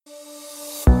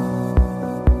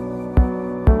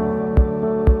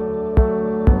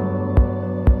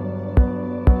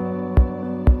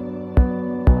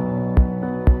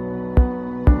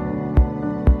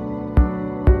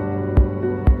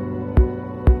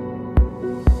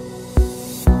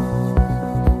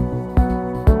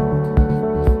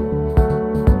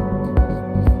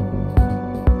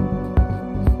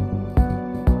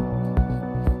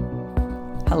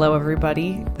Hello,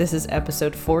 everybody. This is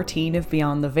episode 14 of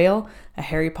Beyond the Veil, a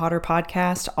Harry Potter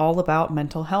podcast all about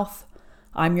mental health.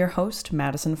 I'm your host,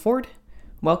 Madison Ford.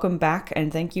 Welcome back,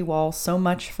 and thank you all so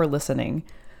much for listening.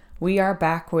 We are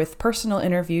back with personal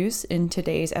interviews in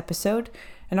today's episode,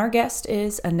 and our guest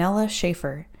is Anella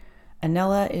Schaefer.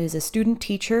 Anella is a student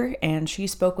teacher, and she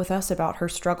spoke with us about her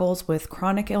struggles with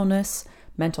chronic illness,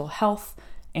 mental health,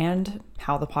 and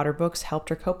how the Potter books helped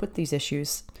her cope with these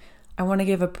issues. I want to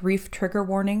give a brief trigger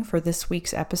warning for this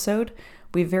week's episode.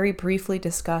 We very briefly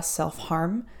discuss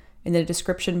self-harm. In the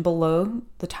description below,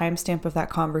 the timestamp of that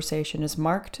conversation is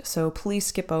marked, so please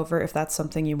skip over if that's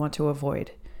something you want to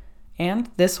avoid. And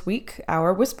this week,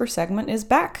 our Whisper segment is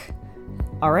back.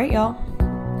 All right, y'all,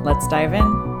 let's dive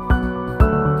in.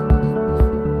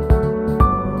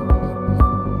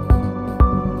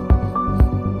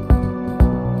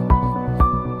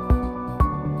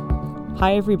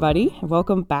 Hi, everybody.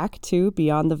 Welcome back to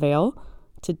Beyond the Veil.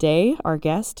 Today, our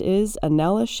guest is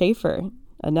Anella Schaefer.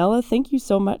 Anella, thank you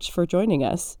so much for joining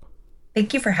us.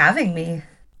 Thank you for having me.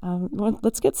 Well,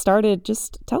 let's get started.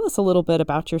 Just tell us a little bit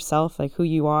about yourself, like who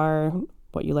you are,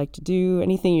 what you like to do,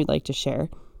 anything you'd like to share.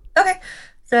 Okay.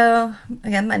 So,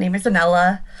 again, my name is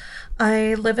Anella.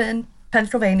 I live in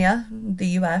Pennsylvania, the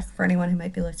U.S., for anyone who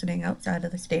might be listening outside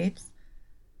of the States.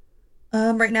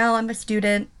 Right now, I'm a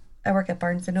student. I work at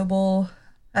Barnes & Noble.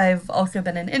 I've also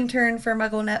been an intern for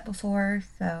MuggleNet before,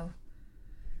 so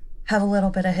have a little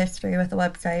bit of history with the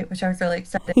website, which I was really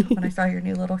excited when I saw your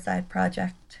new little side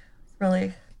project.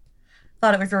 Really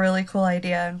thought it was a really cool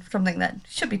idea and something that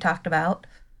should be talked about.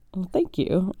 Well, thank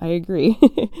you. I agree.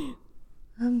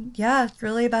 Yeah, it's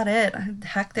really about it.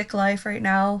 Hectic life right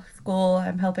now. School,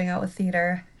 I'm helping out with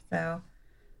theater, so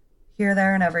here,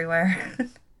 there, and everywhere.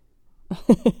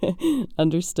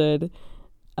 Understood.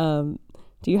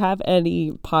 Do you have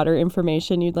any Potter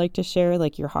information you'd like to share,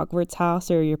 like your Hogwarts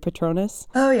house or your Patronus?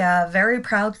 Oh yeah, very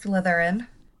proud Slytherin.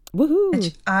 Woohoo!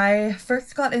 Which I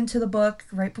first got into the book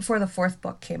right before the fourth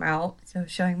book came out, so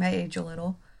showing my age a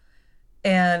little.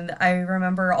 And I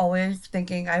remember always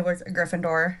thinking I was a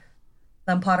Gryffindor.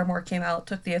 Then Pottermore came out,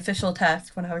 took the official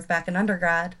test when I was back in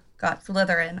undergrad, got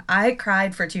Slytherin. I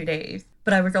cried for 2 days,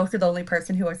 but I was also the only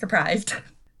person who was surprised.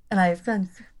 And I've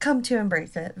since come to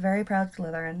embrace it. Very proud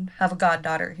Slytherin. Have a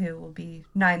goddaughter who will be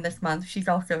 9 this month. She's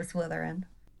also a Slytherin.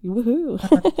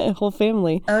 Woohoo! Whole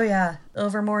family. Oh yeah,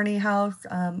 Ilvermorny house.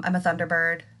 I'm a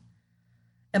Thunderbird.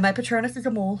 And my Patronus is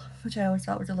a mole, which I always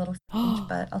thought was a little strange,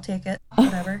 but I'll take it.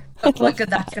 Whatever. What good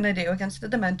that's going to do against the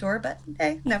Dementor, but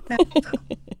hey, never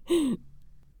know.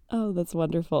 Oh, that's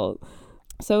wonderful.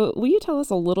 So will you tell us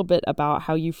a little bit about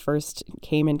how you first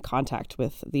came in contact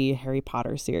with the Harry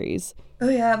Potter series? Oh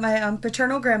yeah, my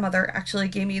paternal grandmother actually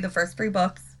gave me the first 3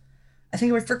 books. I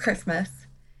think it was for Christmas.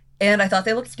 And I thought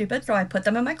they looked stupid, so I put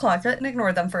them in my closet and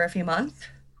ignored them for a few months.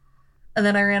 And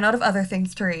then I ran out of other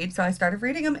things to read, so I started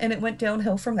reading them, and it went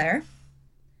downhill from there.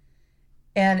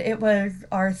 And it was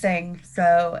our thing.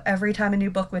 So every time a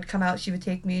new book would come out, she would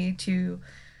take me to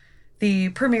the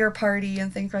premiere party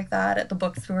and things like that at the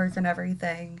bookstores and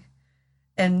everything.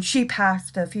 And she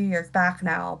passed a few years back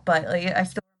now, but like, I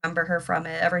still remember her from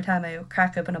it. Every time I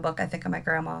crack open a book, I think of my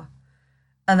grandma.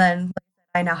 And then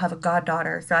I now have a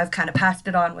goddaughter, so I've kind of passed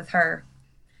it on with her.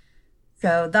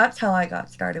 So that's how I got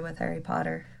started with Harry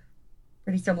Potter.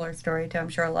 Pretty similar story to, I'm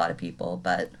sure, a lot of people,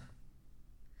 but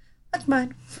that's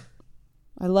mine.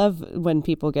 I love when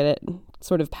people get it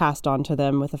sort of passed on to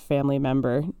them with a family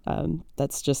member.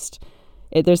 That's just,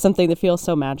 there's something that feels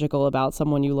so magical about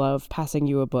someone you love passing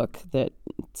you a book that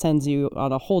sends you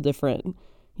on a whole different,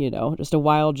 just a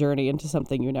wild journey into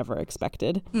something you never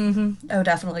expected. Mm-hmm. Oh,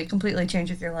 definitely. Completely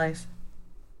changes your life.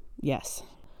 Yes.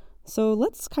 So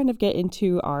let's kind of get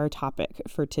into our topic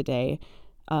for today.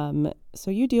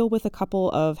 So you deal with a couple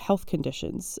of health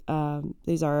conditions.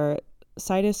 These are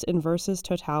situs inversus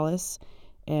totalis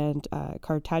and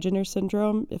Cartaginer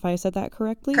syndrome, if I said that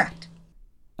correctly? Correct.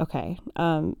 Okay.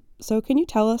 So can you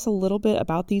tell us a little bit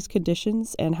about these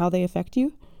conditions and how they affect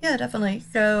you? Yeah, definitely.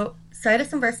 So situs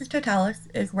inversus totalis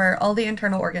is where all the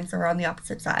internal organs are on the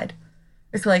opposite side.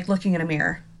 It's like looking in a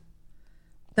mirror.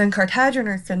 Then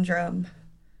Cartaginer syndrome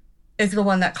is the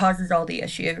one that causes all the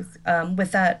issues.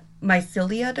 With that, my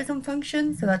cilia doesn't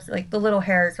function, so that's like the little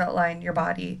hairs that line your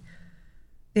body,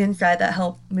 the inside that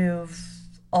help move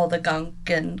all the gunk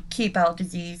and keep out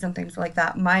disease and things like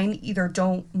that. Mine either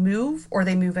don't move or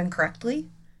they move incorrectly.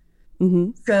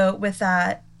 Mm-hmm. So with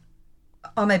that,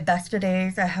 on my best of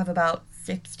days, I have about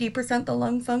 60% the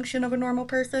lung function of a normal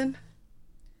person.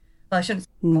 Well, I shouldn't say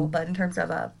normal, but in terms of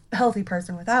a healthy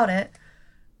person without it,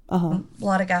 a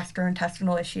lot of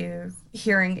gastrointestinal issues,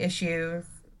 hearing issues,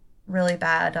 really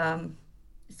bad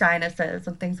sinuses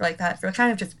and things like that. So it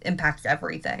kind of just impacts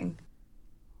everything.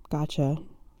 Gotcha.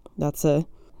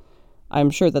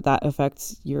 I'm sure that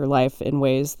affects your life in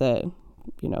ways that,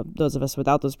 those of us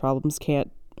without those problems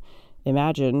can't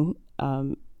imagine.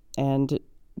 And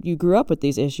you grew up with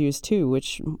these issues too,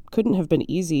 which couldn't have been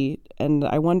easy. And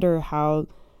I wonder how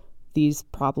these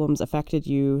problems affected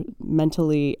you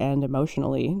mentally and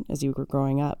emotionally as you were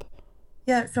growing up.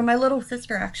 Yeah, so my little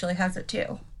sister actually has it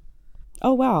too.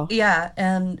 Oh, wow. Yeah,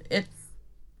 and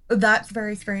that's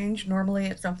very strange. Normally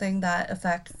it's something that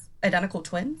affects identical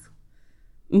twins.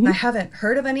 Mm-hmm. I haven't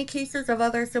heard of any cases of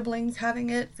other siblings having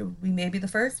it. So we may be the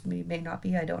first, we may not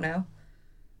be, I don't know.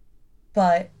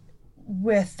 But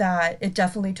with that, it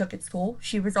definitely took its toll.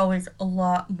 She was always a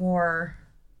lot more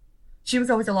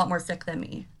sick than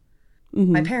me.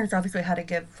 Mm-hmm. My parents obviously had to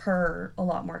give her a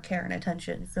lot more care and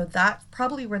attention. So that's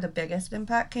probably where the biggest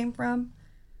impact came from.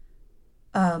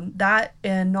 That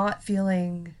and not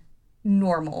feeling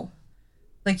normal.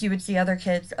 Like you would see other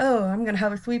kids, oh, I'm going to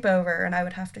have a sleepover. And I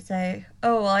would have to say,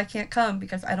 oh, well, I can't come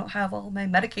because I don't have all my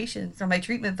medications or my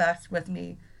treatment vest with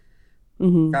me.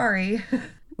 Mm-hmm. Sorry.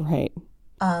 Right.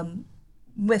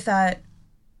 With that,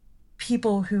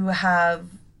 people who have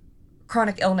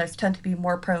chronic illness tend to be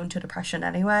more prone to depression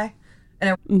anyway. And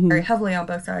it works very heavily on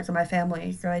both sides of my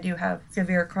family. So I do have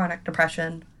severe chronic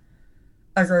depression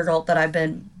as a result that I've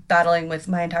been battling with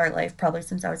my entire life, probably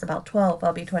since I was about 12.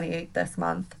 I'll be 28 this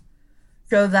month.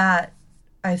 So that,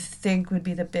 I think, would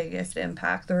be the biggest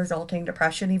impact, the resulting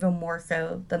depression, even more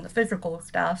so than the physical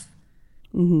stuff.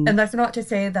 Mm-hmm. And that's not to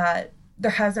say that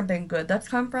there hasn't been good that's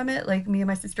come from it. Like, me and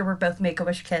my sister were both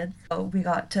Make-A-Wish kids. So we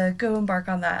got to go embark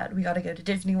on that. We got to go to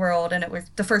Disney World, and it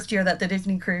was the first year that the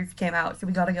Disney cruise came out, so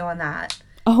we got to go on that.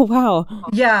 Oh, wow.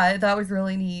 Yeah, that was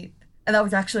really neat. And that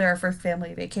was actually our first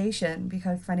family vacation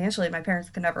because financially my parents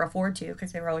could never afford to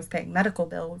because they were always paying medical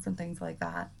bills and things like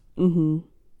that. Mm-hmm.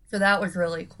 So that was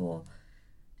really cool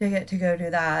to get to go do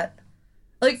that.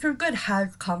 Like, some good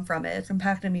has come from it. It's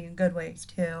impacted me in good ways,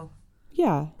 too.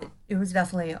 Yeah. It was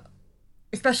definitely,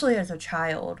 especially as a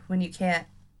child, when you can't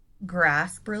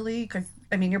grasp, really, because,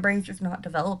 I mean, your brain's just not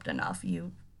developed enough.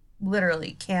 You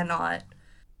literally cannot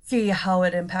see how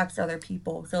it impacts other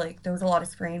people. So, like, there was a lot of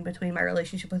strain between my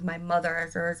relationship with my mother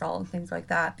as a result and things like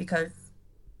that because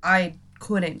I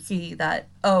couldn't see that,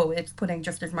 oh, it's putting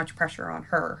just as much pressure on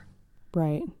her.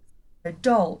 Right.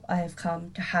 Adult, I have come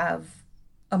to have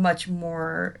a much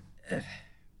more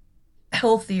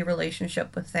healthy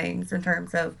relationship with things in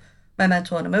terms of my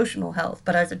mental and emotional health.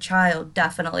 But as a child,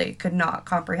 definitely could not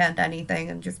comprehend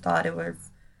anything and just thought it was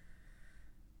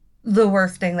the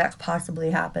worst thing that could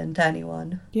possibly happen to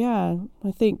anyone. Yeah,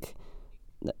 I think,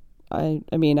 I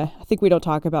think we don't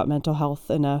talk about mental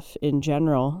health enough in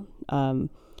general. And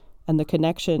the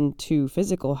connection to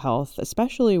physical health,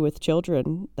 especially with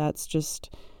children, that's just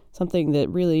something that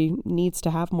really needs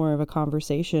to have more of a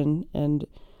conversation. And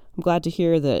I'm glad to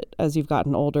hear that as you've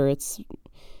gotten older, it's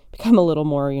become a little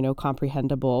more,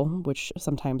 comprehensible, which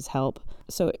sometimes help.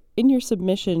 So in your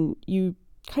submission, you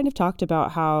kind of talked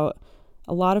about how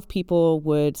a lot of people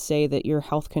would say that your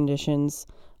health conditions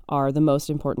are the most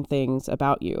important things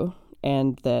about you,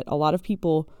 and that a lot of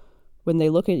people, when they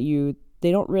look at you,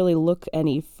 they don't really look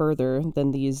any further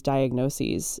than these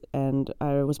diagnoses. And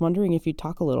I was wondering if you'd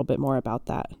talk a little bit more about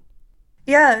that.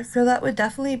 Yeah, so that would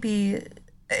definitely be,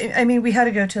 I mean, we had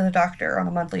to go to the doctor on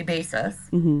a monthly basis.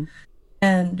 Mm-hmm.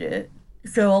 And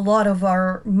so a lot of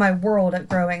my world at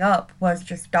growing up was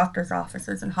just doctor's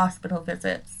offices and hospital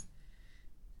visits.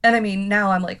 And I mean,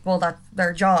 now I'm like, well, that's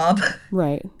their job.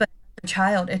 Right. But as a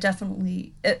child,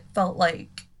 it felt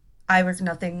like I was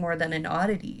nothing more than an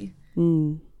oddity.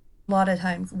 Mm. A lot of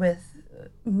times with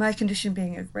my condition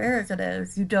being as rare as it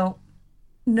is, you don't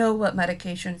know what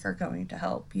medications are going to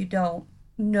help. You don't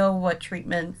know what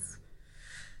treatments.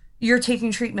 You're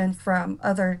taking treatments from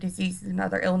other diseases and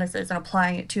other illnesses and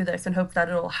applying it to this in hopes that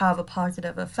it'll have a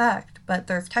positive effect. But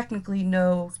there's technically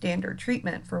no standard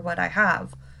treatment for what I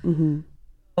have. Mm-hmm.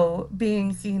 So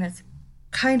being seen as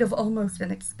kind of almost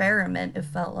an experiment, it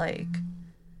felt like.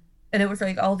 And it was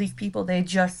like all these people, they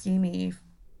just see me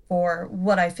for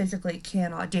what I physically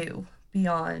cannot do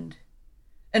beyond,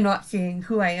 and not seeing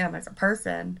who I am as a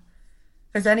person.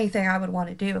 Because anything I would want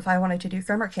to do, if I wanted to do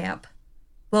summer camp,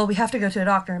 well, we have to go to a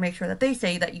doctor and make sure that they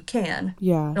say that you can.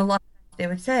 Yeah. And a lot of times they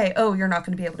would say, oh, you're not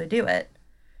going to be able to do it.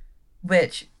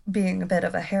 Which, being a bit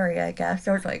of a Harry, I guess,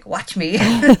 I was like, watch me.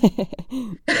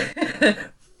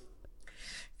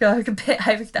 So I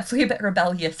was definitely a bit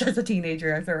rebellious as a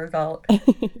teenager as a result.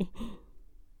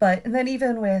 But and then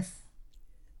even with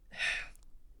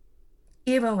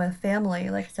family,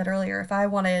 like I said earlier, if I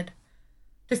wanted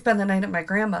to spend the night at my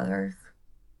grandmother's,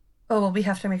 oh, well, we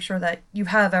have to make sure that you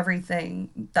have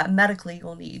everything that medically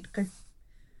you'll need. Because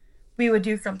we would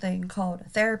do something called a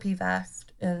therapy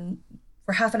vest and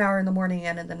for half an hour in the morning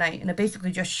and in the night. And it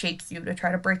basically just shakes you to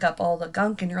try to break up all the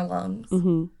gunk in your lungs.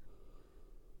 Mm-hmm.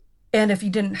 And if you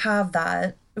didn't have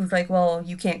that, it was like, well,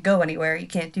 you can't go anywhere. You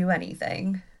can't do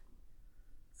anything.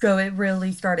 So it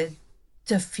really started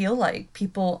to feel like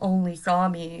people only saw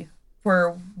me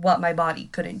for what my body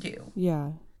couldn't do.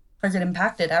 Yeah. Because it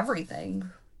impacted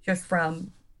everything, just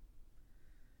from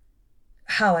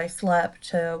how I slept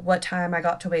to what time I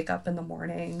got to wake up in the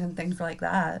morning and things like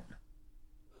that.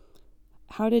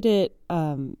 How did it,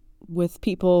 with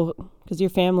people, because your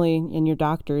family and your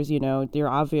doctors,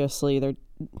 they're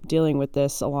dealing with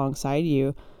this alongside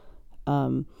you.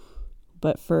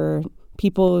 But for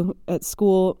people at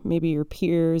school, maybe your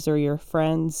peers or your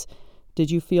friends, did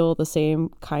you feel the same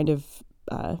kind of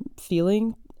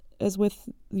feeling as with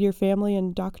your family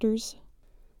and doctors?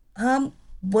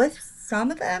 With some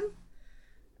of them,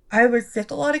 I was sick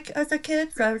a lot as a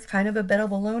kid, so I was kind of a bit of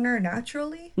a loner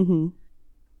naturally. Mm-hmm.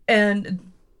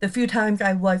 And the few times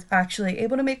I was actually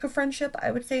able to make a friendship,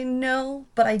 I would say no,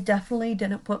 but I definitely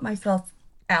didn't put myself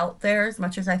out there as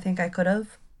much as I think I could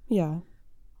have. Yeah.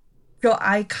 So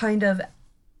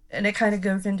and it kind of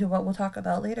goes into what we'll talk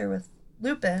about later with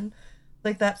Lupin.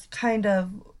 Like, that's kind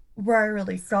of where I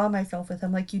really saw myself with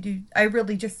him. Like, you do, I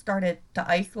really just started to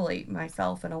isolate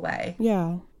myself in a way.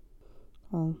 Yeah.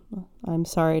 Well, I'm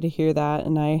sorry to hear that,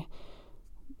 and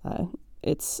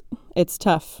it's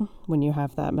tough when you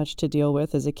have that much to deal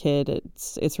with as a kid.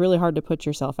 It's really hard to put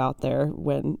yourself out there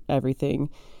when everything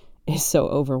is so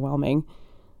overwhelming.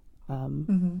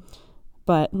 Mm-hmm.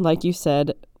 But like you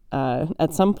said,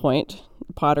 at some point,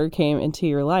 Potter came into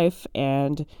your life,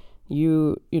 and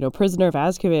Prisoner of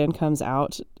Azkaban comes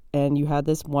out, and you had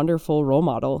this wonderful role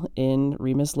model in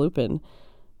Remus Lupin,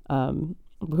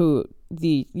 who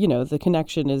the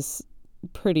connection is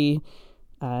pretty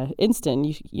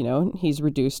instant. He's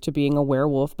reduced to being a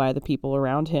werewolf by the people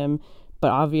around him,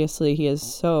 but obviously he is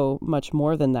so much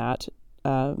more than that.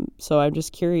 So I'm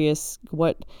just curious,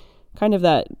 what kind of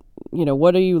that,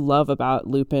 what do you love about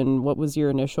Lupin? What was your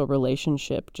initial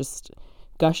relationship? Just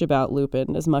gush about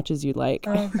Lupin as much as you like.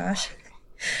 Oh gosh.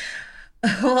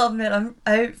 Well, admit,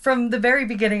 I from the very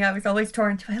beginning I was always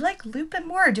torn. Do I like Lupin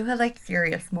more or do I like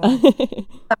Sirius more?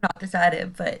 I'm not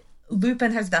decided, but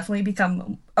Lupin has definitely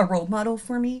become a role model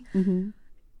for me. Mm-hmm.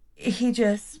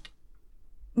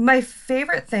 My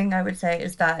favorite thing I would say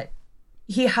is that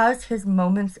he has his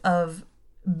moments of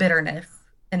bitterness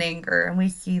and anger, and we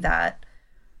see that,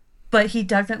 but he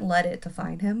doesn't let it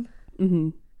define him. Mm-hmm.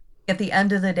 At the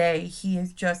end of the day, he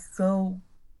is just so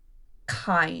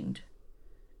kind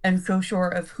and so sure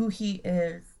of who he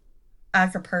is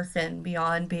as a person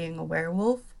beyond being a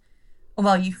werewolf. And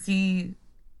while you see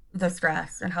the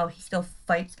stress and how he still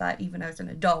fights that even as an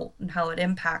adult and how it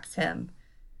impacts him,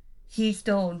 he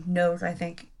still knows, I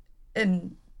think,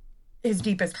 in his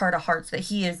deepest heart of hearts that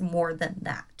he is more than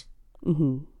that.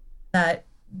 Mm-hmm.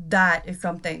 That is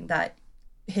something that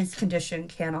his condition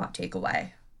cannot take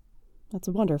away. That's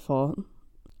wonderful.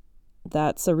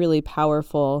 That's a really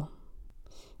powerful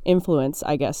influence,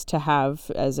 I guess, to have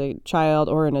as a child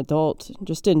or an adult,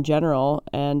 just in general.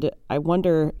 And I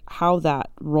wonder how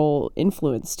that role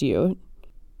influenced you.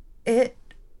 It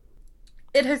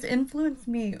has influenced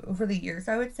me over the years,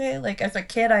 I would say. Like, as a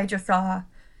kid, I just saw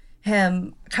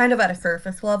him kind of at a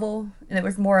surface level, and it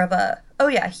was more of a, oh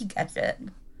yeah, he gets it.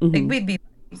 Mm-hmm. Like,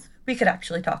 we could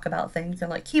actually talk about things,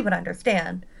 and like he would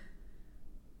understand.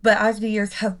 But as the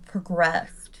years have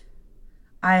progressed,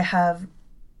 I have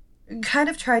kind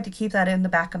of tried to keep that in the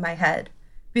back of my head,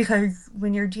 because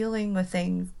when you're dealing with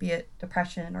things, be it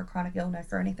depression or chronic illness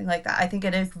or anything like that, I think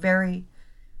it is very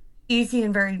easy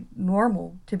and very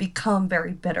normal to become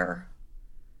very bitter.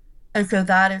 And so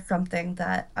that is something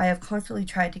that I have constantly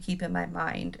tried to keep in my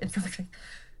mind. It's like,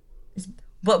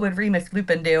 what would Remus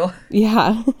Lupin do?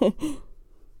 Yeah.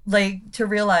 Like, to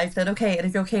realize that, okay, it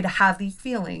is okay to have these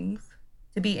feelings,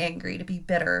 to be angry, to be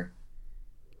bitter.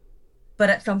 But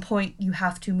at some point, you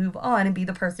have to move on and be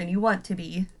the person you want to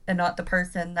be, and not the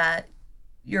person that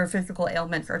your physical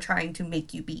ailments are trying to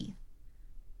make you be.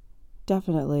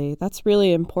 Definitely. That's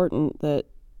really important, that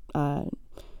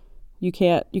you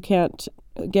can't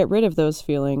get rid of those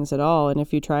feelings at all. And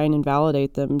if you try and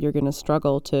invalidate them, you're going to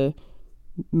struggle to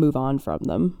move on from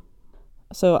them.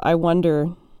 So I wonder,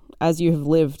 as you have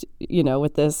lived,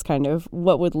 with this kind of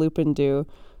what would Lupin do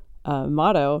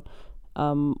motto,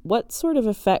 what sort of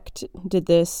effect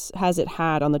has it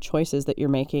had on the choices that you're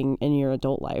making in your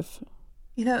adult life?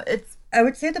 I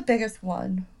would say the biggest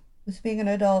one with being an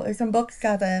adult is in book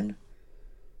 7.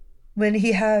 when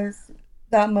he has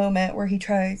that moment where he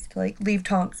tries to like leave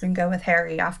Tonks and go with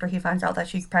Harry after he finds out that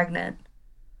she's pregnant.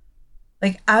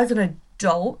 Like as an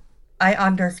adult, I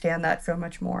understand that so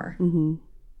much more. Mm-hmm.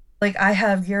 Like I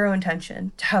have zero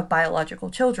intention to have biological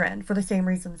children for the same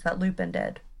reasons that Lupin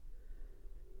did.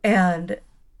 And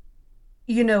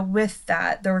with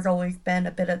that, there was always been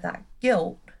a bit of that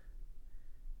guilt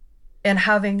and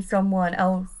having someone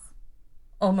else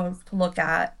almost look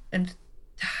at and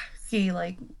see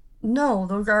like, no,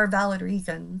 those are valid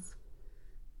reasons.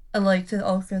 And like to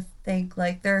also think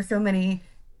like there are so many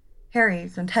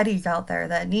Harrys and Teddys out there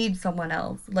that need someone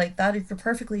else. Like that is a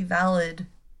perfectly valid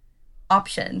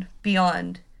option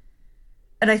beyond.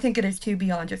 And I think it is too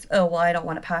beyond just, oh well, I don't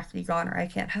want to pass these on or I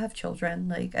can't have children.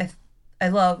 Like I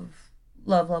love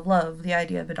the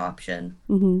idea of adoption.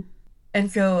 Mm-hmm.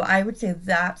 And so I would say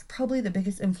that's probably the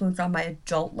biggest influence on my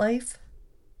adult life.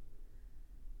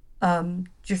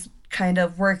 Just kind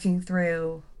of working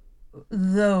through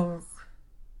those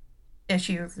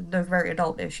issues, those very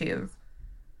adult issues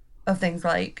of things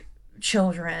like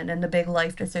children and the big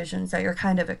life decisions that you're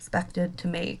kind of expected to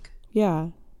make. Yeah,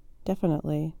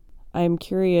 definitely. I'm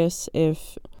curious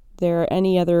if there are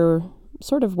any other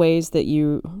sort of ways that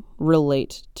you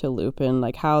relate to Lupin,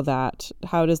 like how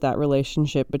does that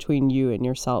relationship between you and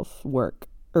yourself work?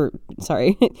 Or,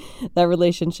 sorry, that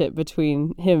relationship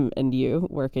between him and you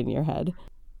work in your head?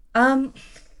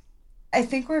 I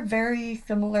think we're very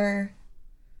similar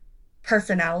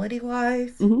personality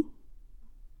wise, Mm-hmm.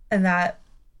 and that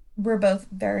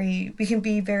we can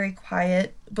be very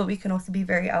quiet, but we can also be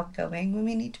very outgoing when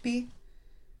we need to be.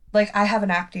 Like, I have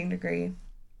an acting degree,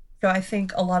 so I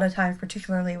think a lot of times,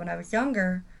 particularly when I was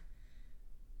younger,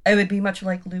 it would be much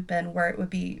like Lupin, where it would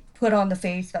be put on the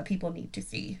face that people need to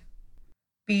see.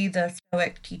 Be the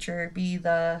stoic teacher, be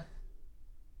the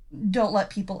don't let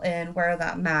people in, wear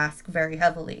that mask very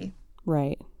heavily.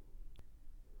 Right.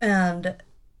 And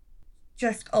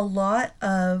just a lot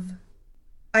of,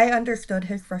 I understood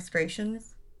his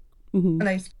frustrations, Mm-hmm. and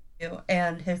I still do,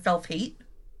 and his self hate,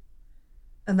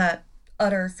 and that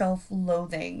utter self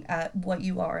loathing at what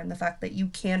you are, and the fact that you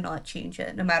cannot change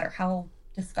it, no matter how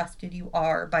disgusted you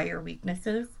are by your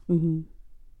weaknesses. Mm-hmm.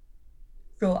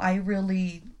 So I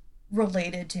really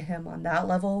related to him on that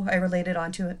level. I relate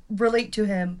to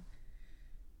him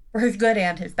for his good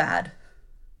and his bad.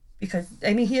 Because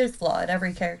I mean he is flawed.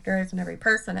 Every character is and every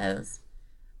person is.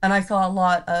 And I saw a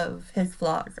lot of his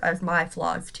flaws as my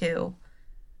flaws too.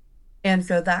 And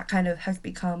so that kind of has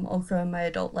become also in my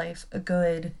adult life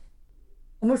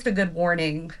almost a good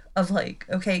warning of like,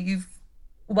 okay,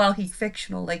 while he's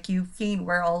fictional, like you've seen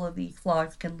where all of these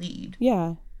flaws can lead.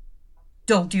 Yeah.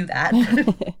 Don't do that.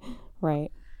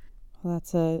 Right. Well,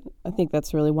 I think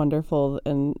that's really wonderful.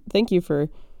 And thank you for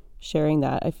sharing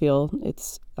that. I feel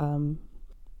it's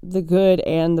the good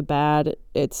and the bad.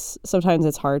 Sometimes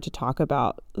it's hard to talk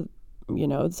about,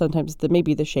 sometimes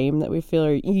maybe the shame that we feel,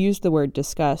 or you use the word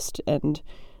disgust. And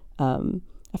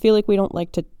I feel like we don't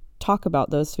like to talk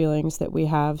about those feelings that we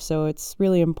have. So it's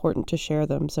really important to share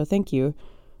them. So thank you.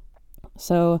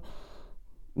 So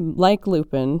like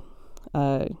Lupin,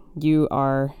 you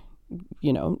are,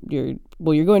 you're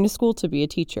going to school to be a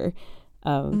teacher.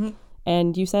 Mm-hmm.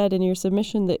 And you said in your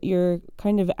submission that you're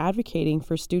kind of advocating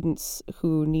for students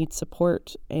who need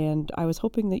support. And I was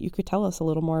hoping that you could tell us a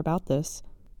little more about this.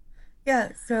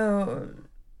 Yeah, so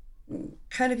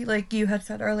kind of like you had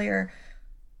said earlier,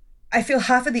 I feel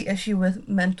half of the issue with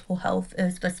mental health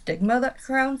is the stigma that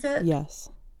surrounds it. Yes.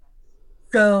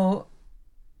 So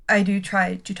I do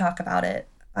try to talk about it.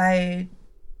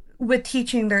 With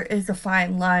teaching, there is a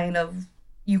fine line of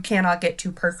you cannot get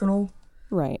too personal.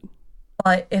 Right.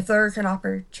 But if there's an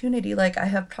opportunity, like I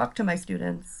have talked to my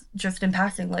students just in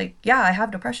passing, like, yeah, I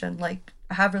have depression, like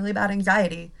I have really bad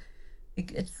anxiety.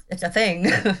 Like, it's a thing.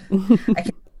 I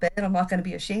can't help it. I'm not going to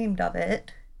be ashamed of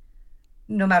it,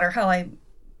 no matter how I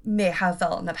may have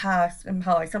felt in the past and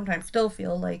how I sometimes still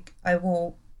feel. Like I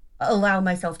won't allow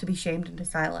myself to be shamed into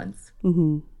silence.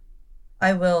 Mm-hmm.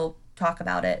 I will talk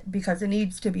about it because it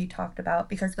needs to be talked about,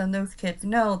 because then those kids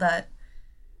know that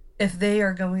if they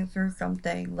are going through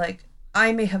something, like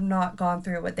I may have not gone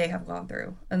through what they have gone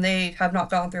through, and they have not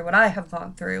gone through what I have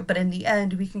gone through, but in the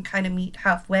end, we can kind of meet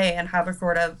halfway and have a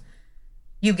sort of,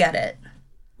 you get it.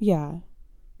 Yeah.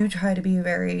 You try to be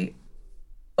very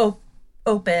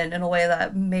open in a way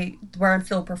where I'm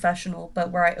still professional, but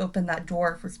where I open that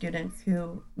door for students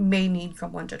who may need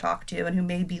someone to talk to and who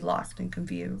may be lost and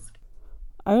confused.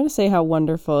 I want to say how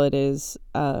wonderful it is.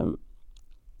 I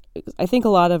think a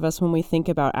lot of us, when we think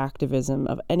about activism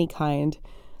of any kind,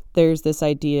 there's this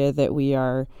idea that we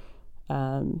are,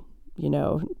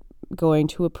 going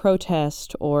to a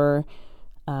protest or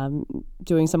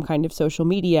doing some kind of social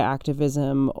media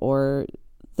activism, or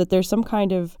that there's some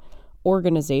kind of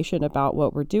organization about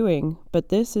what we're doing. But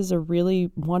this is a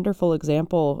really wonderful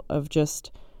example of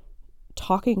just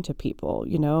talking to people,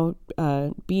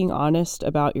 being honest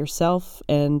about yourself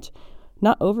and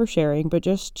not oversharing, but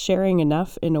just sharing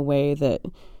enough in a way that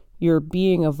you're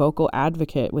being a vocal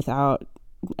advocate without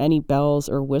any bells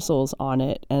or whistles on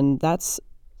it. And that's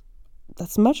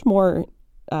much more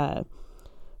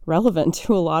relevant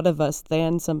to a lot of us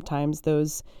than sometimes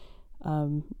those,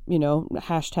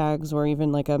 hashtags or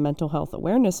even like a mental health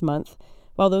awareness month.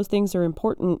 While those things are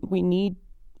important, we need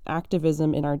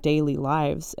activism in our daily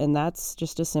lives, and that's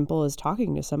just as simple as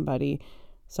talking to somebody.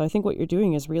 So I think what you're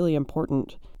doing is really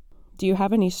important. Do you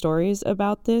have any stories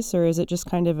about this, or is it just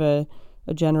kind of a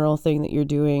general thing that you're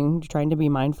doing, trying to be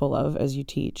mindful of as you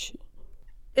teach?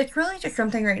 It's really just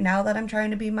something right now that I'm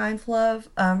trying to be mindful of.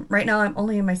 Right now, I'm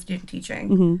only in my student teaching.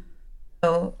 Mm-hmm.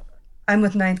 So I'm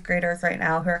with ninth graders right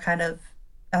now who are kind of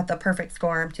at the perfect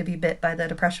storm to be bit by the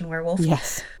depression werewolf.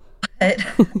 Yes. But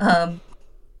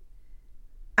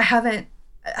I haven't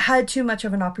had too much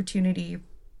of an opportunity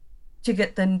to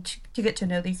get to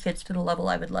know these kids to the level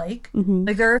I would like. Mm-hmm.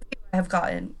 Like, there are a few I have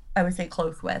gotten, I would say,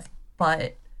 close with,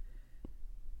 but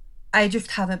I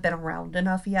just haven't been around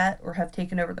enough yet or have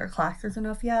taken over their classes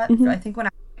enough yet. Mm-hmm. So I think when I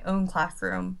have my own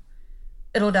classroom,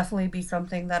 it'll definitely be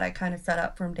something that I kind of set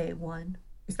up from day one,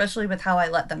 especially with how I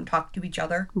let them talk to each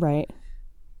other. Right.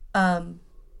 And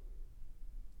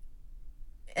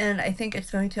I think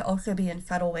it's going to also be in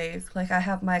subtle ways. Like, I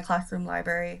have my classroom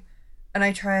library, and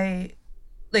I try,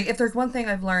 like, if there's one thing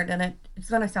I've learned, and it's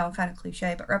going to sound kind of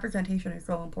cliche, but representation is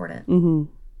so important.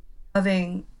 Mm-hmm.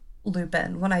 Having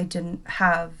Lupin, when I didn't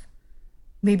have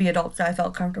maybe adults that I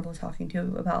felt comfortable talking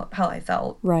to about how I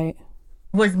felt, right,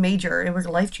 was major. It was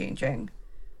life-changing.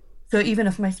 So even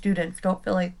if my students don't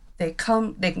feel like they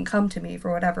can come to me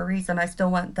for whatever reason, I still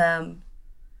want them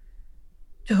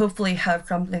to hopefully have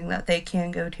something that they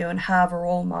can go to and have a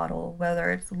role model,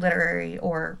 whether it's literary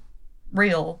or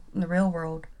real, in the real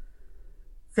world.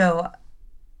 So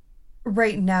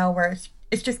right now, where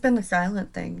it's just been the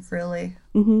silent things, really.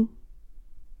 Mm-hmm.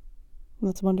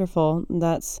 That's wonderful.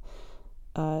 That's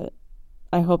I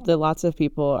hope that lots of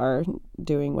people are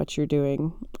doing what you're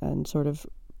doing and sort of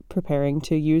preparing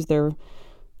to use their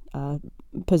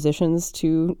positions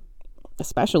to,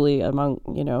 especially among,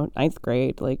 ninth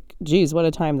grade, like, geez, what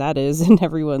a time that is in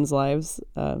everyone's lives.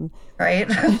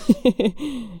 Right.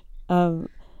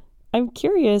 I'm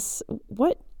curious,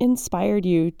 what inspired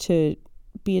you to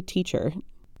be a teacher?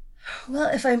 Well,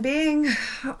 if I'm being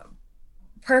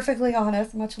perfectly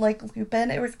honest, much like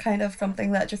Lupin, it was kind of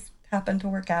something that just happened to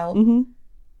work out. Mm-hmm.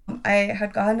 I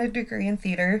had gotten a degree in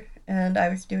theater, and I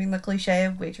was doing the cliche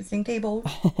of waitressing tables.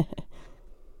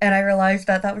 And I realized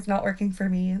that was not working for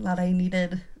me, and that I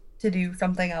needed to do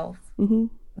something else. Mm-hmm.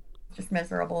 Just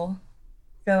miserable.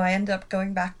 So I ended up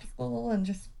going back to school, and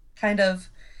just kind of,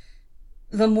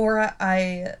 the more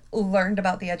I learned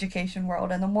about the education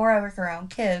world and the more I was around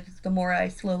kids, the more I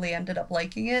slowly ended up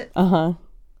liking it. Uh-huh.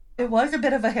 It was a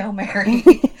bit of a Hail Mary,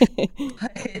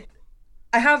 but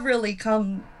I have really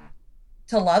come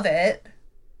to love it.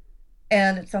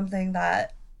 And it's something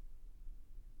that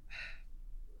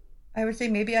I would say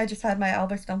maybe I just had my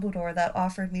Albus Dumbledore that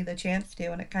offered me the chance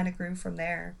to, and it kind of grew from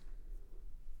there.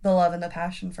 The love and the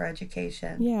passion for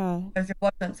education. Yeah. Because it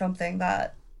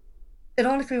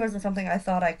honestly wasn't something I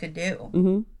thought I could do.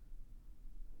 Mm-hmm.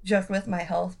 Just with my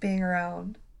health, being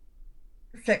around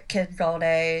sick kids all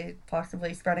day,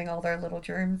 possibly spreading all their little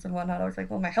germs and whatnot, I was like,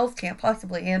 well, my health can't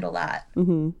possibly handle that.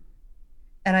 Mm-hmm.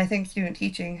 And I think student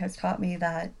teaching has taught me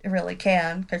that it really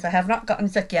can, because I have not gotten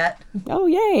sick yet. Oh,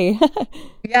 yay.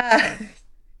 Yeah.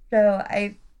 So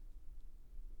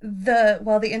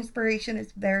while the inspiration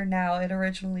is there now, it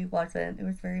originally wasn't. It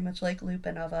was very much like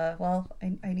Lupin of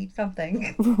I need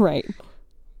something. Right.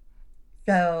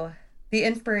 So the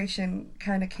inspiration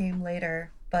kind of came later,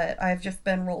 but I've just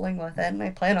been rolling with it, and I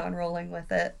plan on rolling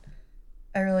with it.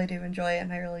 I really do enjoy it,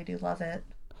 and I really do love it.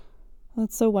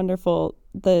 That's so wonderful.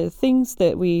 The things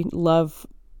that we love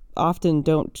often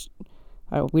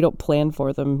we don't plan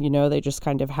for them, they just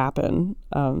kind of happen.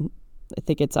 I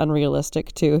think it's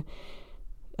unrealistic to,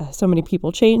 so many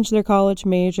people change their college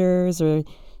majors, or,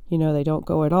 they don't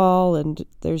go at all. And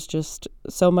there's just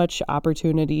so much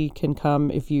opportunity can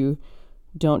come if you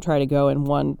don't try to go in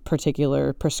one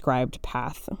particular prescribed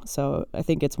path. So I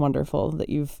think it's wonderful that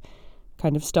you've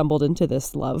kind of stumbled into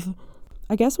this love.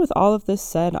 I guess with all of this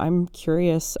said, I'm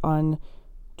curious on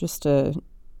just I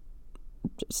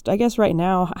guess right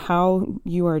now, how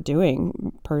you are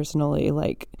doing personally.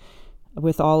 Like,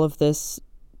 with all of this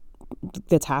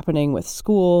that's happening with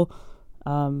school.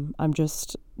 I'm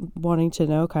just wanting to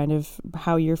know kind of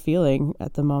how you're feeling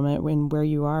at the moment and where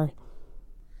you are.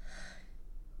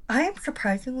 I am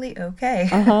surprisingly okay.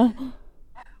 Uh-huh.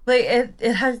 Like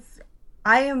it has,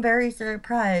 I am very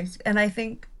surprised. And I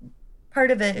think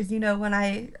part of it is, when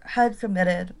I had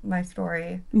submitted my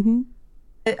story, Mm-hmm.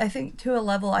 I think to a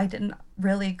level I didn't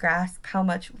really grasp how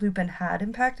much Lupin had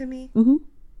impacted me. Mm-hmm.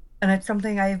 And it's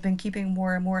something I have been keeping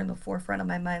more and more in the forefront of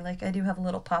my mind. Like, I do have a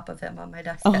little pop of him on my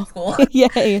desk at Oh, school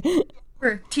yay.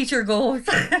 for teacher goals.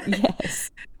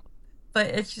 Yes. But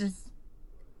it's just,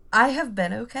 I have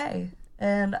been okay.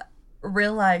 And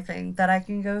realizing that I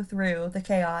can go through the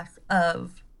chaos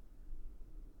of,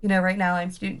 right now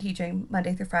I'm student teaching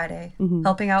Monday through Friday, Mm-hmm.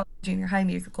 helping out junior high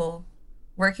musical,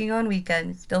 working on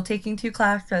weekends, still taking 2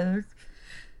 classes,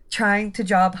 trying to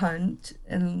job hunt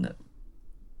and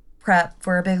prep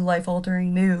for a big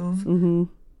life-altering move. Mm-hmm.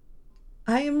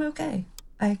 I am okay.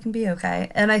 I can be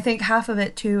okay. And I think half of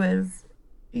it, too, is,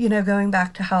 going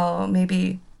back to how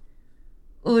maybe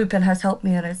Lupin has helped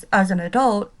me as an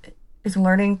adult, is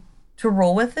learning to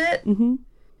roll with it Mm-hmm.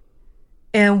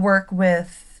 and work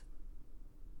with,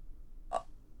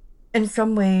 in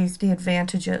some ways, the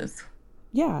advantages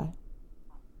Yeah.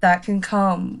 that can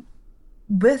come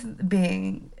with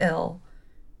being ill.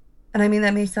 And I mean,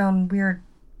 that may sound weird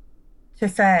to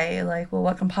say, like, well,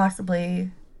 what can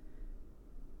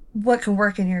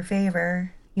work in your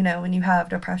favor, when you have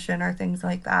depression or things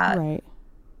like that. Right.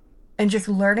 And just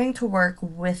learning to work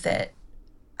with it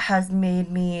has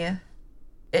made me,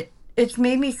 it's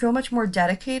made me so much more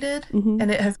dedicated, Mm-hmm.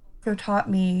 and it has also taught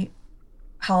me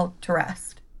how to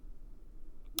rest.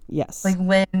 Yes. Like,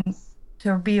 when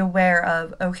to be aware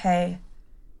of, okay,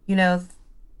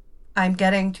 I'm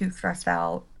getting too stressed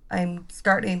out. I'm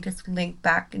starting to slink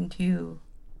back into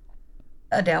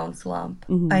a down slump.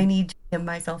 Mm-hmm. I need to give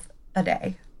myself a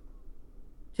day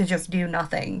to just do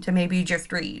nothing, to maybe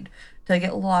just read, to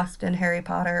get lost in Harry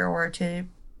Potter, or to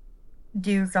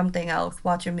do something else,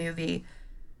 watch a movie,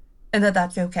 and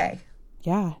that's okay.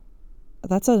 Yeah.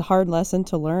 That's a hard lesson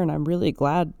to learn. I'm really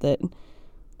glad that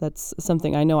that's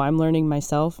something I know I'm learning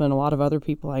myself, and a lot of other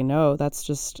people I know. That's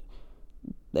just,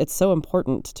 it's so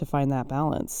important to find that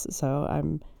balance. So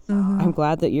I'm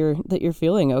glad that you're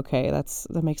feeling okay.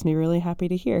 That makes me really happy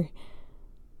to hear.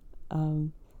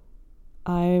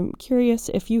 I'm curious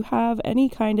if you have any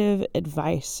kind of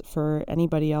advice for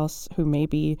anybody else who may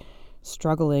be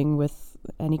struggling with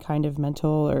any kind of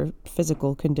mental or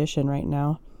physical condition right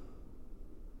now.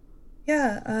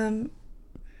 Yeah,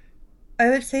 I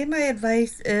would say my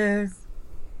advice is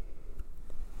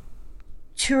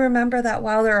to remember that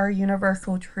while there are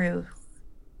universal truths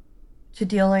to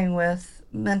dealing with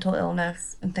mental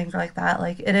illness and things like that,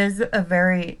 like, it is a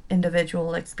very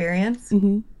individual experience.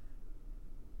 Mm-hmm.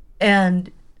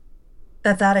 And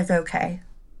that is okay.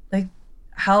 Like,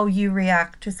 how you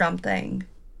react to something,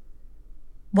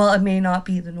 well, it may not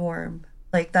be the norm.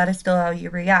 Like, that is still how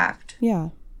you react. Yeah.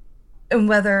 And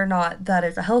whether or not that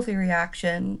is a healthy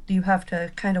reaction, you have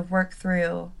to kind of work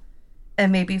through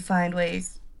and maybe find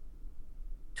ways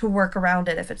to work around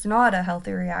it if it's not a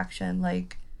healthy reaction.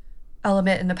 Like, I'll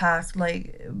admit, in the past,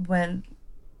 like, when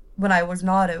I was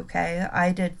not okay,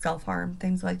 I did self-harm,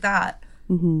 things like that.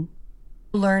 Mm-hmm.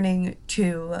 Learning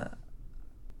to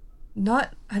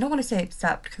not, I don't want to say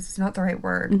accept because it's not the right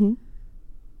word, Mm-hmm.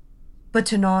 but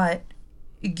to not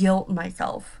guilt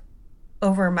myself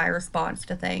over my response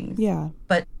to things. Yeah.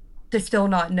 But to still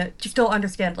not know, to still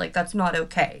understand, like, that's not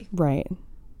okay. Right.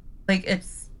 Like,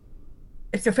 it's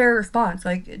a fair response.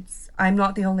 Like, I'm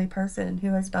not the only person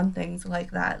who has done things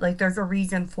like that. Like, there's a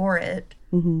reason for it.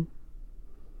 Mm-hmm.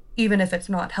 Even if it's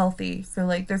not healthy. So,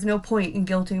 like, there's no point in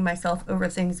guilting myself over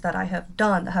things that I have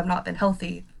done that have not been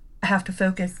healthy. You have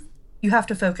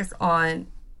to focus on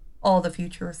all the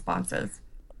future responses.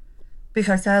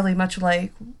 Because sadly, much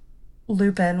like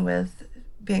Lupin with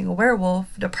being a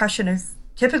werewolf, depression is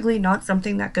typically not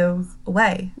something that goes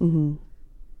away. Mm-hmm.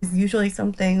 It's usually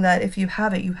something that if you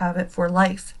have it for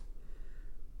life.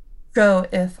 So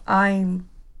if I'm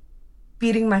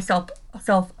beating myself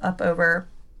up over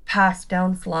past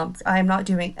down slumps, I'm not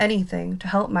doing anything to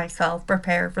help myself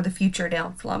prepare for the future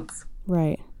down slumps.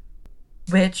 Right.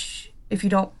 Which, if you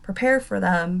don't prepare for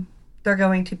them, they're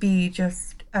going to be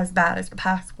just as bad as the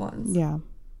past ones. Yeah.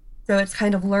 So it's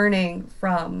kind of learning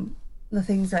from the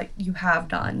things that you have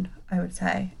done, I would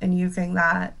say, and using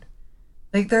that.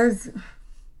 Like, there's,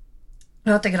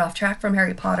 not to get off track from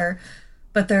Harry Potter,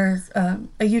 but there's a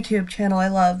YouTube channel I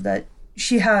love that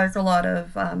she has a lot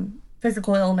of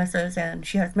physical illnesses and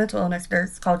she has mental illness.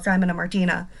 There's called Simon and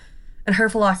Martina, and her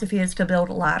philosophy is to build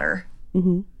a ladder.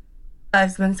 Mm-hmm.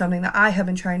 Has been something that I have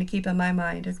been trying to keep in my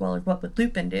mind, as well as what would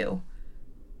Lupin do.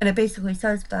 And it basically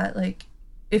says that, like,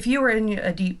 if you were in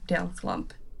a deep down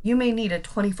slump, you may need a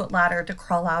 20-foot ladder to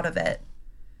crawl out of it.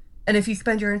 And if you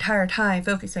spend your entire time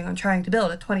focusing on trying to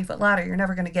build a 20-foot ladder, you're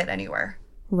never going to get anywhere.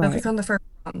 Right. Focus on the first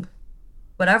rung.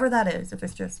 Whatever that is, if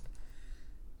it's just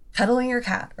cuddling your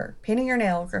cat, or painting your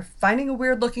nails, or finding a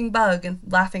weird looking bug and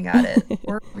laughing at it,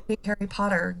 or reading Harry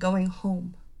Potter, going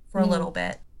home for a little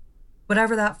bit.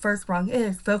 Whatever that first rung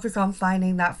is, focus on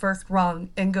finding that first rung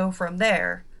and go from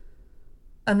there.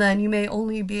 And then you may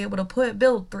only be able to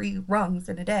build 3 rungs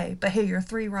in a day, but hey, you're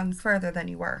 3 rungs further than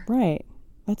you were. Right.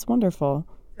 That's wonderful.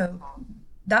 So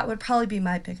that would probably be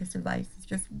my biggest advice, is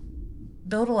just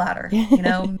build a ladder, you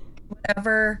know,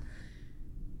 whatever.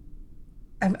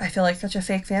 I feel like such a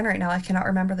fake fan right now. I cannot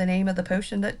remember the name of the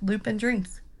potion that Lupin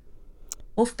drinks.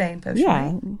 Wolfsbane potion,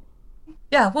 Yeah. right?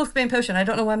 Yeah, Wolfsbane potion. I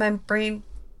don't know why my brain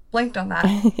blanked on that.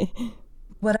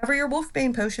 Whatever your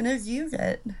Wolfsbane potion is, use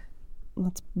it.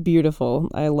 That's beautiful.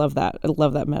 I love that. I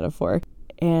love that metaphor.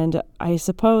 And I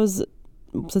suppose,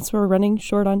 since we're running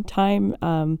short on time,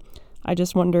 I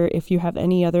just wonder if you have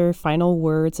any other final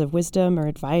words of wisdom or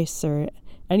advice or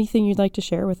anything you'd like to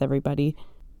share with everybody.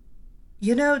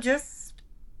 You know, just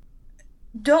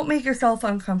don't make yourself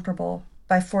uncomfortable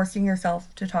by forcing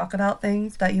yourself to talk about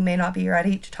things that you may not be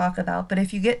ready to talk about. But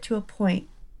if you get to a point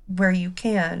where you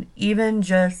can, even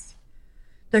just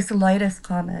the slightest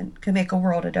comment can make a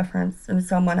world of difference in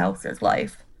someone else's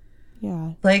life.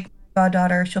 Yeah. Like my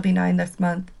goddaughter, she'll be 9 this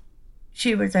month.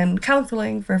 She was in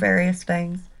counseling for various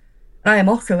things. And I am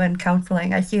also in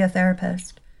counseling. I see a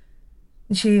therapist.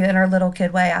 And she, in her little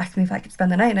kid way, asked me if I could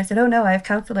spend the night. And I said, oh no, I have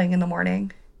counseling in the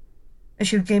morning. And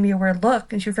she gave me a weird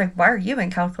look. And she was like, why are you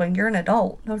in counseling? You're an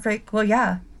adult. And I was like, well,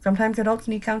 yeah, sometimes adults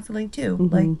need counseling too.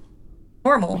 Mm-hmm. Like,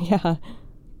 normal. Yeah.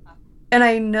 And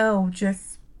I know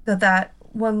just that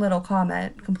one little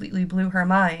comment completely blew her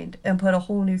mind and put a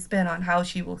whole new spin on how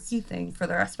she will see things for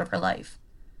the rest of her life.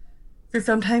 So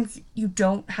sometimes you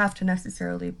don't have to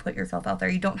necessarily put yourself out there.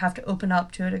 You don't have to open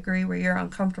up to a degree where you're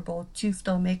uncomfortable to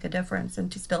still make a difference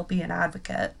and to still be an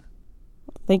advocate.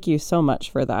 Thank you so much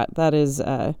for that. That is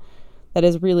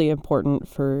really important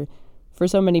for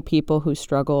so many people who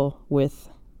struggle with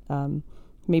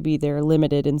maybe they're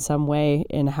limited in some way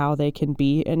in how they can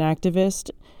be an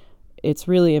activist. It's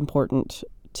really important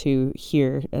to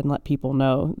hear and let people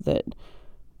know that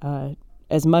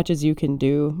as much as you can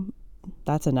do,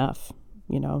 that's enough.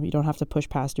 You know, you don't have to push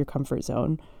past your comfort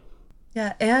zone.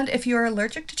 Yeah, and if you're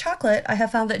allergic to chocolate, I have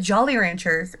found that Jolly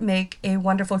Ranchers make a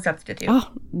wonderful substitute.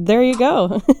 Oh, there you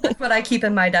go. That's what I keep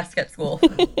in my desk at school for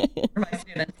my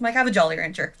students. I'm like, have a Jolly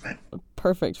Rancher.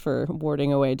 Perfect for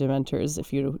warding away Dementors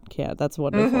if you can. That's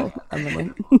wonderful. I'm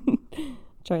going to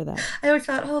try that. I always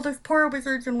thought, oh, those poor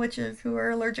wizards and witches who are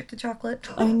allergic to chocolate.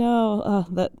 I know. Oh,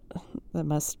 that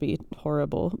must be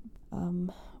horrible.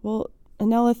 Well,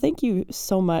 Anela, thank you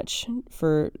so much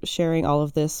for sharing all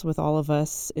of this with all of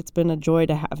us. It's been a joy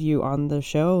to have you on the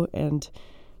show. And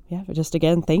yeah, just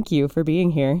again, thank you for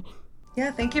being here. Yeah,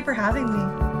 thank you for having me,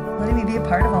 letting me be a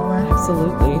part of all that.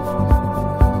 Absolutely.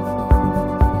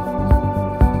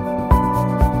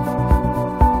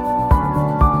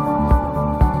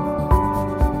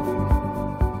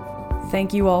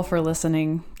 Thank you all for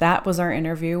listening. That was our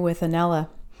interview with Anela.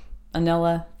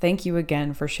 Anela, thank you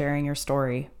again for sharing your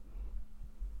story.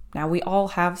 Now, we all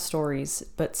have stories,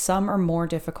 but some are more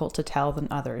difficult to tell than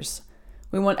others.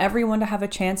 We want everyone to have a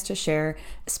chance to share,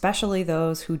 especially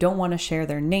those who don't want to share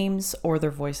their names or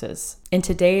their voices. In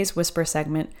today's Whisper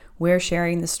segment, we're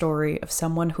sharing the story of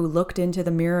someone who looked into the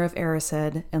mirror of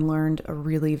Erised and learned a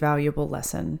really valuable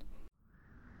lesson.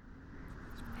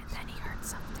 And then he heard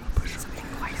something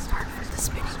quite apart from the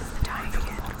spinning of the dying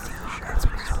again.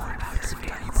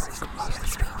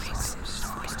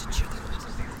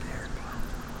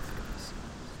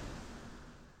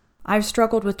 I've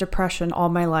struggled with depression all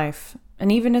my life,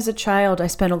 and even as a child, I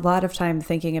spent a lot of time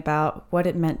thinking about what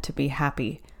it meant to be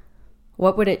happy.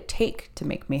 What would it take to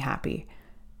make me happy?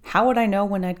 How would I know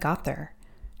when I'd got there?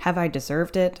 Have I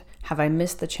deserved it? Have I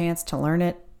missed the chance to learn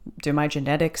it? Do my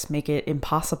genetics make it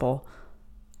impossible?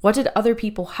 What did other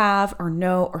people have or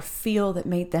know or feel that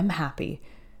made them happy?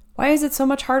 Why is it so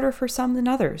much harder for some than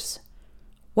others?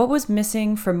 What was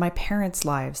missing from my parents'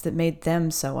 lives that made them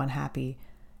so unhappy?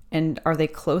 And are they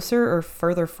closer or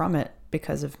further from it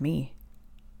because of me?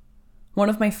 One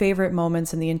of my favorite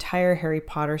moments in the entire Harry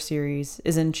Potter series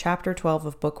is in Chapter 12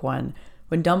 of Book 1,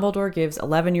 when Dumbledore gives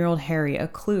 11-year-old Harry a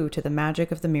clue to the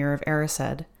magic of the Mirror of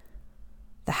Erised.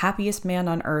 The happiest man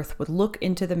on earth would look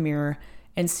into the mirror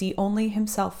and see only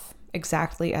himself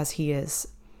exactly as he is.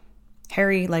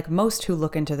 Harry, like most who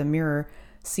look into the mirror,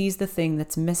 sees the thing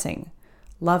that's missing: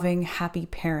 loving, happy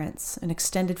parents, an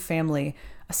extended family,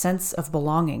 a sense of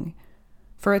belonging.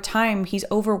 For a time, he's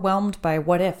overwhelmed by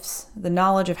what-ifs, the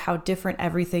knowledge of how different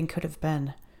everything could have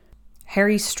been.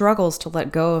 Harry struggles to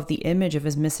let go of the image of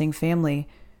his missing family,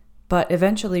 but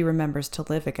eventually remembers to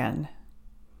live again.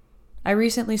 I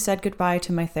recently said goodbye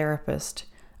to my therapist,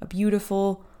 a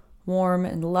beautiful, warm,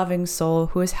 and loving soul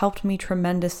who has helped me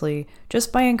tremendously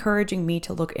just by encouraging me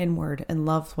to look inward and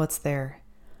love what's there.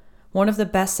 One of the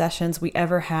best sessions we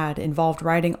ever had involved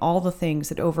writing all the things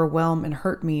that overwhelm and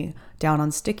hurt me down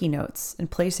on sticky notes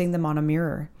and placing them on a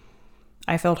mirror.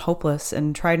 I felt hopeless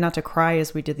and tried not to cry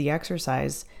as we did the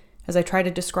exercise, as I tried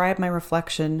to describe my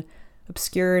reflection,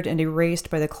 obscured and erased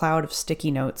by the cloud of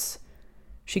sticky notes.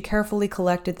 She carefully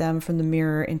collected them from the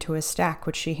mirror into a stack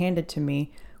which she handed to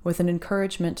me with an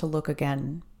encouragement to look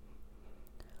again.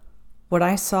 What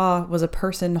I saw was a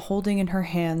person holding in her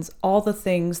hands all the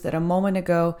things that a moment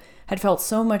ago had felt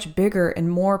so much bigger and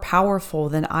more powerful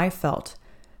than I felt.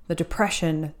 The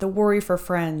depression, the worry for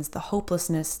friends, the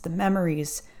hopelessness, the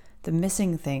memories, the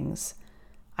missing things.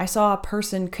 I saw a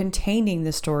person containing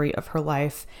the story of her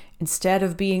life instead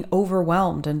of being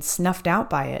overwhelmed and snuffed out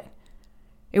by it.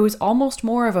 It was almost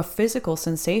more of a physical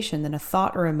sensation than a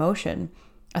thought or emotion,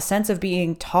 a sense of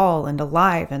being tall and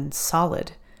alive and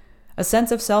solid. A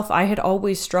sense of self I had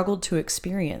always struggled to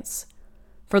experience.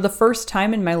 For the first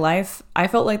time in my life, I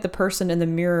felt like the person in the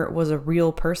mirror was a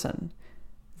real person.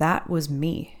 That was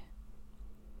me.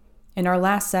 In our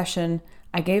last session,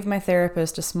 I gave my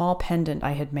therapist a small pendant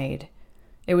I had made.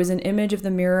 It was an image of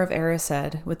the Mirror of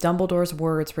Erised with Dumbledore's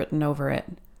words written over it.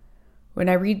 When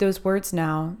I read those words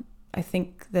now, I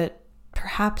think that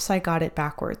perhaps I got it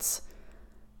backwards.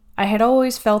 I had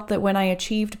always felt that when I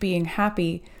achieved being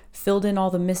happy, filled in all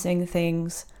the missing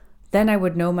things, then I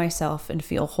would know myself and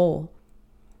feel whole.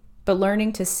 But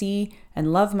learning to see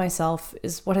and love myself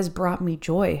is what has brought me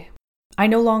joy. I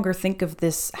no longer think of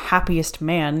this happiest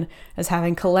man as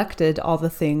having collected all the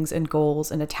things and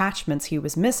goals and attachments he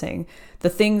was missing, the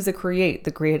things that create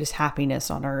the greatest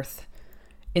happiness on earth.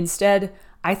 Instead,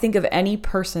 I think of any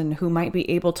person who might be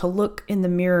able to look in the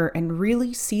mirror and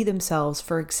really see themselves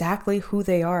for exactly who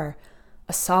they are: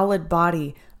 a solid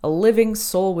body, a living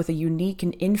soul with a unique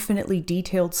and infinitely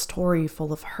detailed story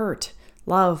full of hurt,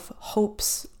 love,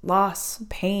 hopes, loss,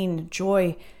 pain,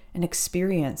 joy, and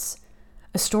experience.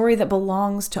 A story that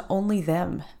belongs to only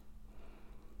them.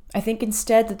 I think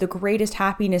instead that the greatest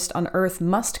happiness on earth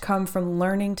must come from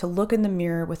learning to look in the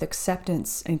mirror with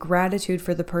acceptance and gratitude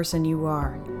for the person you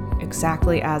are,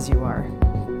 exactly as you are.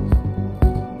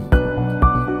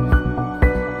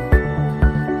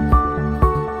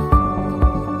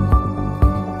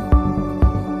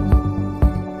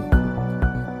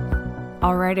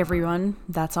 All right, everyone,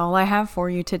 that's all I have for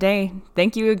you today.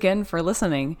 Thank you again for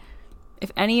listening.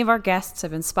 If any of our guests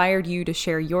have inspired you to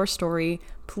share your story,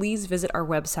 please visit our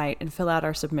website and fill out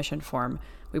our submission form.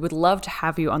 We would love to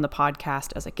have you on the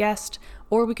podcast as a guest,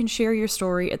 or we can share your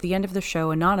story at the end of the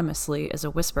show anonymously as a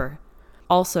whisper.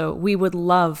 Also, we would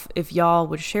love if y'all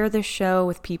would share this show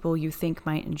with people you think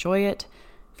might enjoy it.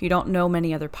 If you don't know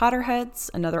many other Potterheads,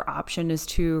 another option is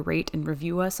to rate and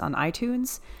review us on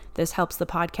iTunes. This helps the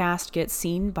podcast get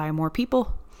seen by more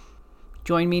people.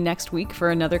 Join me next week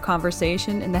for another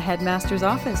conversation in the headmaster's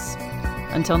office.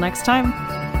 Until next time.